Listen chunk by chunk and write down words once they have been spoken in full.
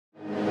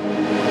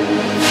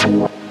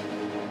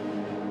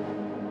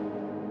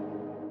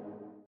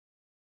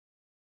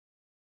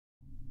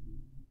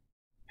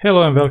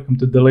Hello and welcome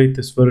to the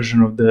latest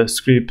version of the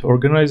script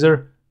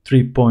organizer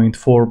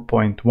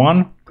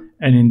 3.4.1,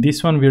 and in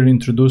this one we're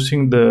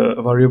introducing the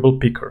variable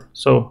picker.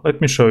 So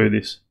let me show you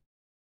this.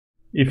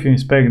 If you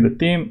inspect the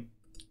theme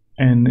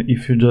and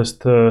if you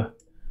just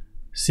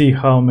see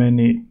how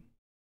many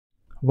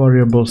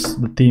variables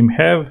the theme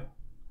have,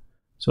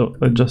 so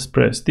let's just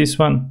press this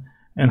one,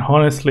 and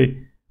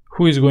honestly,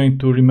 who is going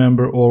to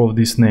remember all of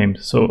these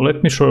names? So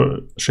let me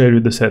share you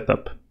the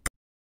setup.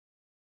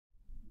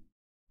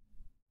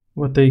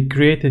 What I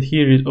created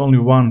here is only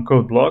one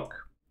code block.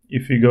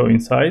 If you go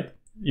inside,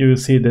 you will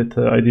see that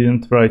I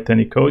didn't write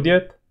any code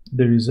yet.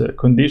 There is a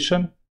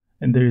condition,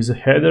 and there is a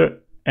header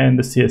and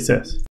the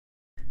CSS.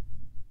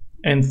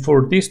 And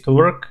for this to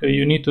work,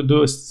 you need to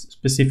do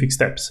specific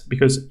steps,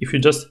 because if you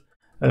just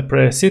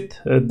press it,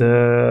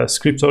 the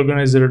script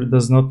organizer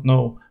does not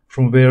know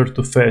from where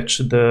to fetch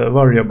the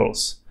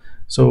variables.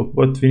 So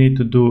what we need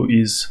to do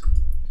is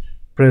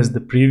press the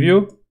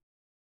preview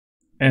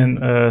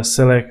and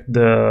select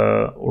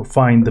or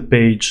find the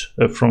page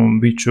from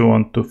which you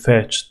want to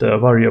fetch the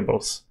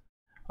variables.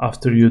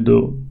 After you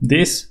do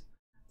this,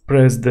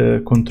 press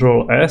the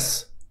Ctrl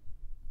S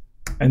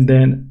and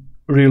then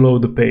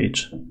reload the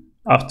page.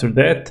 After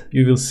that,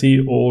 you will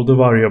see all the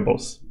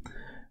variables,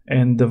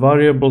 and the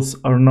variables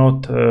are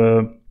not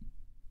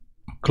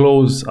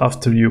closed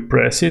after you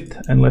press it,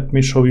 and let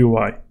me show you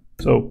why.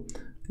 So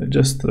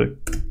just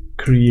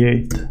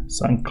create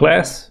some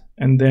class,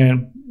 and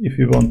then if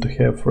you want to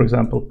have, for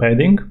example,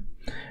 padding,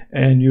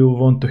 and you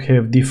want to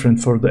have different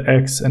for the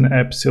X and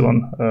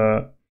epsilon,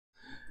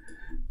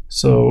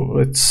 so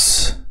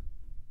let's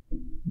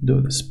do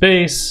the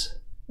space,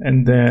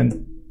 and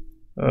then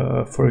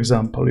for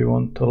example, you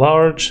want a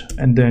large,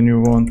 and then you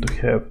want to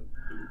have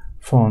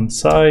font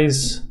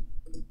size,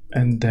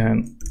 and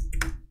then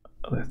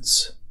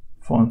let's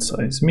font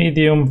size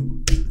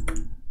medium,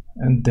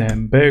 and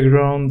then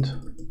background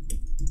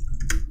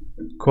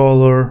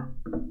color.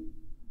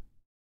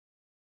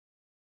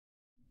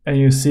 And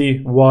you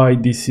see why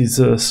this is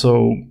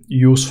so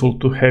useful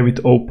to have it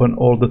open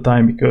all the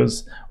time,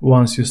 because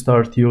once you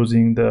start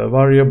using the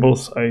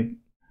variables, I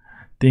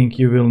think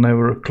you will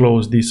never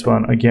close this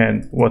one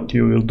again. What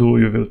you will do,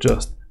 you will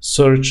just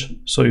search,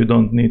 so you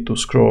don't need to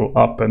scroll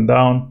up and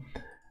down.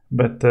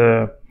 But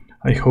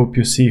I hope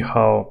you see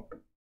how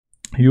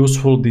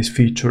useful this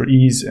feature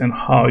is and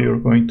how you're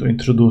going to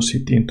introduce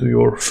it into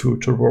your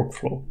future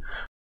workflow.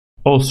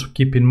 Also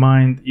keep in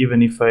mind,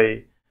 even if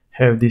I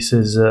have this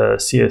as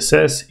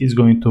CSS, it's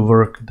going to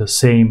work the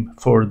same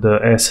for the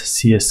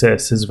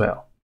SCSS as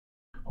well.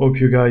 Hope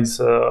you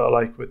guys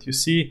like what you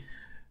see.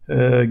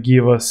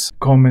 Give us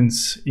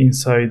comments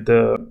inside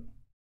the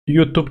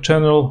YouTube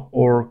channel,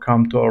 or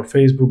come to our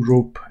Facebook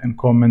group and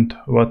comment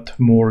what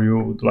more you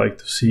would like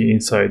to see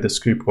inside the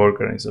script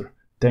organizer.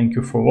 Thank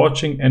you for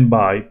watching, and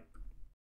bye.